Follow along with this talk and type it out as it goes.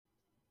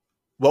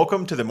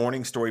Welcome to the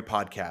Morning Story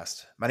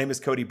Podcast. My name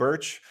is Cody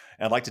Birch,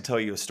 and I'd like to tell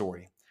you a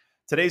story.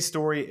 Today's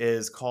story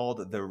is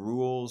called The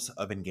Rules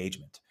of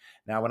Engagement.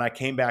 Now, when I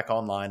came back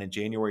online in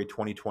January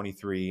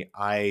 2023,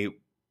 I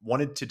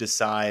wanted to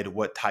decide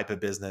what type of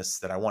business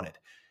that I wanted.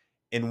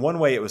 In one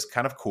way, it was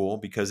kind of cool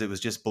because it was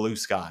just blue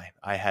sky.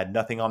 I had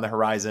nothing on the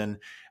horizon.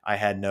 I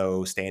had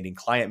no standing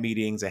client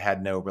meetings. I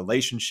had no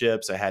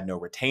relationships. I had no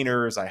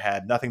retainers. I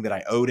had nothing that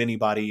I owed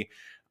anybody.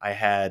 I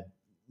had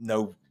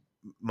no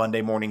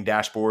Monday morning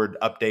dashboard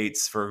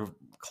updates for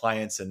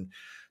clients and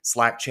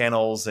Slack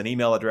channels and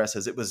email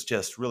addresses. It was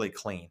just really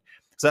clean.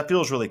 So that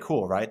feels really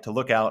cool, right? To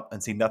look out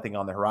and see nothing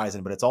on the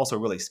horizon, but it's also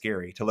really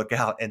scary to look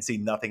out and see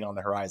nothing on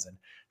the horizon.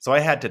 So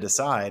I had to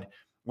decide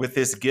with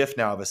this gift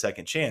now of a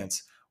second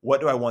chance, what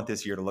do I want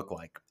this year to look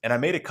like? And I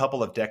made a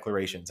couple of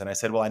declarations and I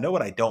said, well, I know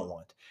what I don't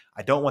want.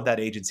 I don't want that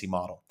agency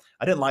model.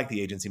 I didn't like the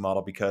agency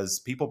model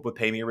because people would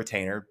pay me a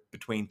retainer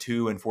between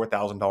 $2,000 and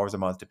 $4,000 a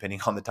month, depending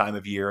on the time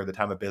of year or the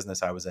time of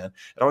business I was in.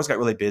 It always got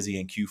really busy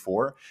in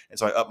Q4. And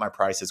so I upped my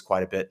prices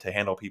quite a bit to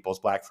handle people's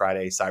Black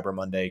Friday, Cyber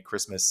Monday,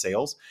 Christmas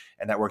sales.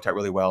 And that worked out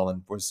really well.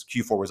 And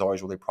Q4 was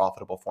always really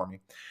profitable for me.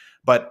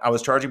 But I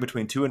was charging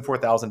between $2,000 and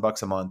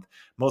 $4,000 a month.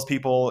 Most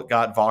people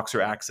got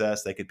Voxer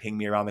access. They could ping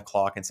me around the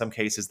clock. In some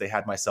cases, they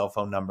had my cell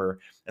phone number.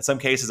 In some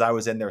cases, I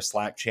was in their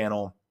Slack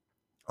channel,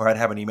 or I'd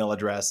have an email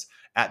address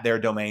at their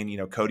domain,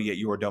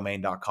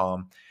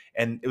 Cody@yourdomain.com.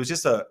 And it was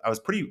just I was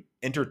pretty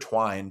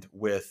intertwined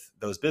with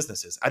those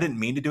businesses. I didn't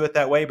mean to do it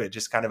that way, but it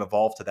just kind of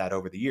evolved to that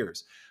over the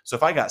years. So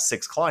if I got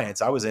 6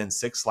 clients, I was in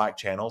 6 Slack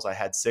channels. I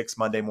had 6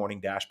 Monday morning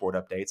dashboard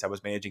updates. I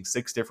was managing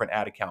 6 different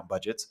ad account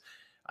budgets.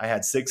 I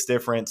had 6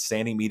 different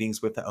standing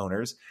meetings with the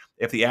owners.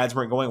 If the ads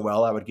weren't going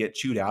well, I would get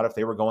chewed out. If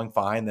they were going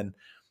fine, then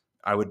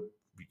I would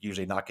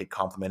usually not get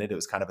complimented. It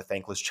was kind of a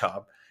thankless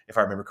job, if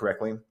I remember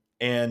correctly.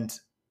 And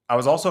I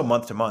was also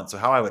month to month. So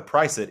how I would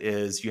price it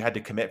is you had to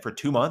commit for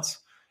 2 months.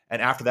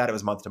 And after that, it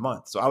was month to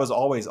month. So I was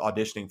always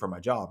auditioning for my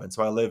job. And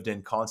so I lived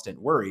in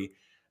constant worry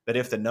that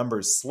if the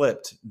numbers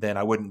slipped, then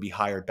I wouldn't be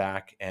hired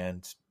back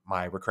and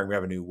my recurring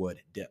revenue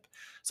would dip.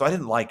 So I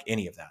didn't like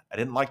any of that. I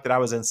didn't like that I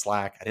was in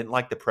Slack. I didn't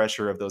like the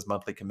pressure of those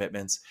monthly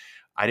commitments.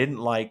 I didn't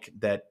like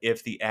that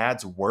if the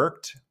ads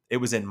worked, it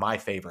was in my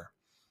favor,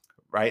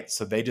 right?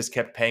 So they just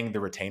kept paying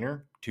the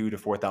retainer $2,000 to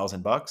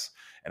 $4,000,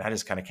 and I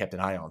just kind of kept an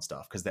eye on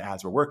stuff because the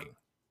ads were working.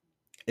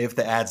 If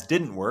the ads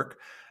didn't work,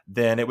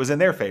 then it was in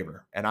their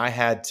favor. And I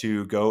had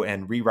to go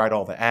and rewrite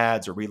all the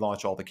ads or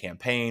relaunch all the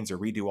campaigns or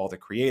redo all the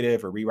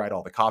creative or rewrite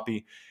all the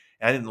copy.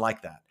 And I didn't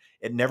like that.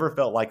 It never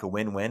felt like a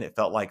win-win. It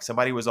felt like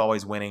somebody was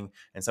always winning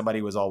and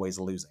somebody was always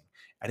losing.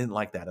 I didn't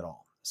like that at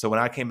all. So when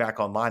I came back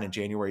online in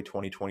January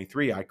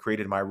 2023, I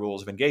created my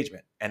rules of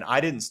engagement. And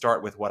I didn't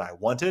start with what I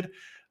wanted.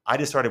 I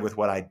just started with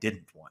what I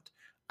didn't want.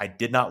 I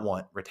did not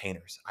want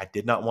retainers. I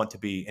did not want to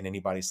be in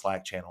anybody's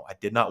Slack channel. I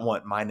did not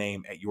want my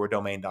name at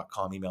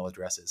yourdomain.com email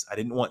addresses. I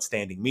didn't want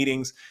standing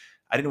meetings.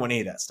 I didn't want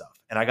any of that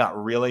stuff. And I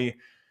got really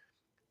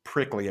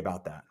prickly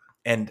about that.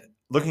 And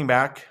looking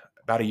back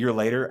about a year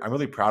later, I'm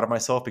really proud of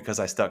myself because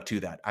I stuck to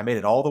that. I made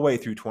it all the way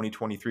through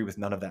 2023 with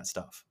none of that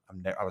stuff.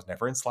 I was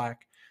never in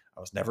Slack.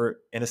 I was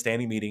never in a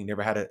standing meeting,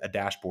 never had a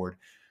dashboard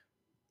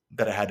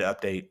that I had to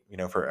update,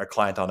 for a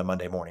client on a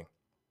Monday morning.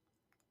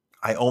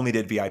 I only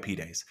did VIP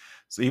days.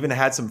 So even I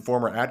had some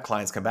former ad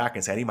clients come back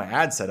and say, I need my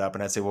ad set up.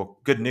 And I'd say, well,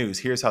 good news.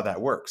 Here's how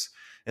that works.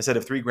 Instead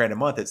of $3,000 a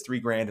month, it's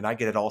 $3,000 and I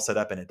get it all set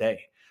up in a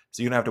day.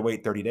 So you don't have to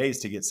wait 30 days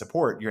to get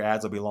support. Your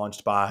ads will be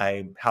launched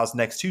by how's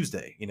next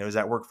Tuesday? Does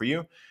that work for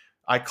you?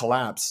 I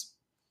collapse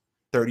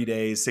 30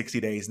 days, 60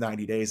 days,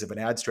 90 days of an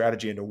ad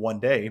strategy into one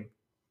day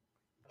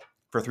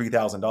for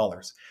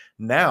 $3,000.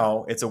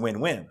 Now it's a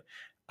win-win.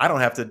 I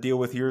don't have to deal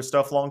with your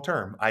stuff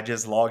long-term. I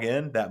just log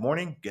in that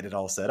morning, get it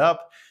all set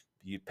up.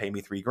 You pay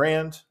me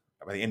 $3,000.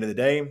 By the end of the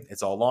day,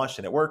 it's all launched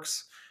and it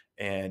works,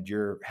 and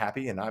you're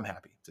happy and I'm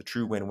happy. It's a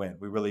true win-win.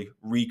 We really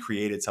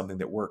recreated something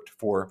that worked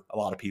for a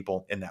lot of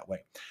people in that way.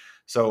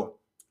 So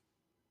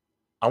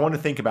I want to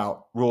think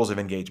about rules of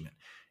engagement.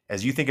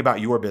 As you think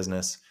about your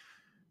business,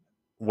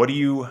 what do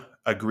you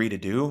agree to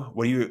do?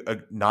 What do you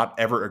not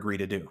ever agree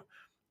to do?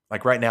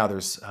 Like right now,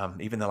 there's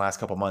even the last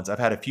couple of months, I've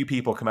had a few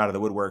people come out of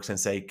the woodworks and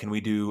say, can we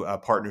do a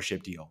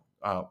partnership deal?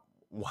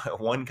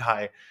 One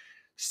guy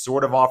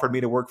sort of offered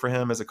me to work for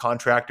him as a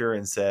contractor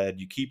and said,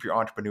 you keep your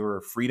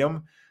entrepreneur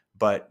freedom,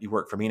 but you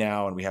work for me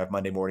now and we have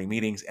Monday morning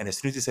meetings. And as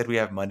soon as he said we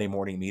have Monday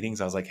morning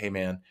meetings, I was like, hey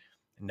man,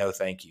 no,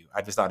 thank you.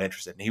 I'm just not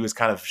interested. And he was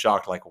kind of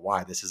shocked, like,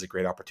 why? This is a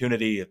great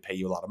opportunity. It'd pay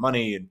you a lot of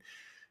money and,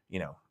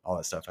 all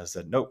that stuff. I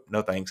said, nope,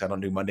 no thanks. I don't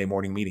do Monday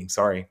morning meetings.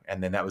 Sorry.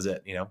 And then that was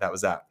it. That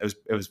was that.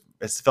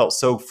 It felt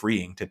so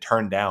freeing to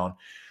turn down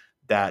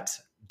that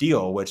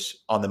deal, which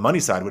on the money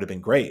side would have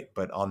been great,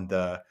 but on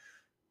the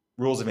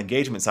rules of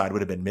engagement side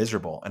would have been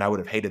miserable. And I would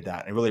have hated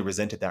that and really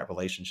resented that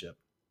relationship.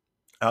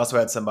 I also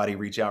had somebody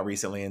reach out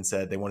recently and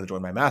said they wanted to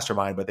join my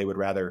mastermind, but they would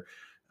rather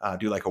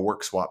do like a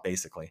work swap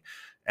basically.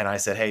 And I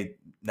said, hey,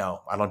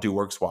 no, I don't do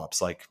work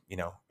swaps. Like,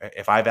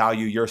 if I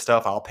value your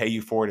stuff, I'll pay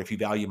you for it. If you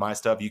value my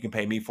stuff, you can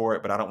pay me for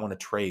it, but I don't want to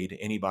trade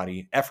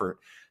anybody effort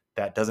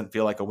that doesn't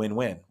feel like a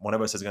win-win. One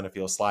of us is going to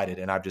feel slighted.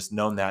 And I've just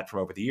known that from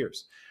over the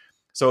years.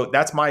 So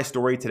that's my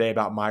story today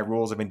about my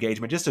rules of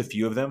engagement, just a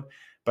few of them,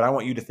 but I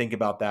want you to think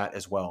about that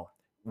as well.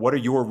 What are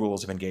your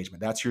rules of engagement?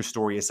 That's your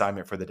story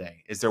assignment for the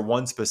day. Is there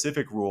one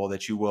specific rule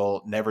that you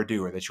will never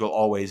do or that you'll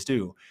always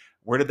do?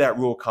 Where did that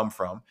rule come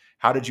from?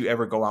 How did you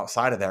ever go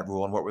outside of that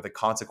rule? And what were the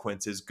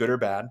consequences, good or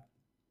bad,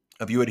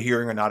 of you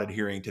adhering or not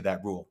adhering to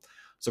that rule?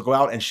 So go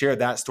out and share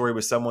that story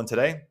with someone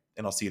today,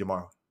 and I'll see you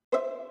tomorrow.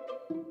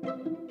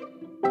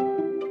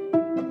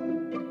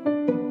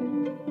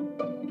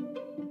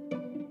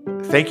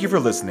 Thank you for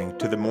listening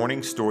to the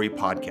Morning Story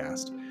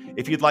Podcast.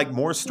 If you'd like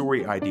more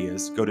story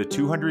ideas, go to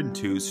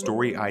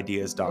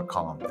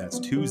 202storyideas.com. That's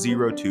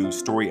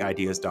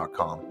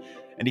 202storyideas.com.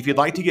 And if you'd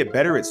like to get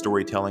better at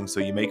storytelling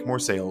so you make more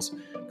sales,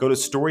 go to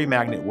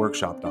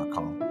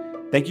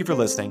storymagnetworkshop.com. Thank you for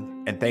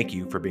listening, and thank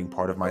you for being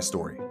part of my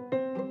story.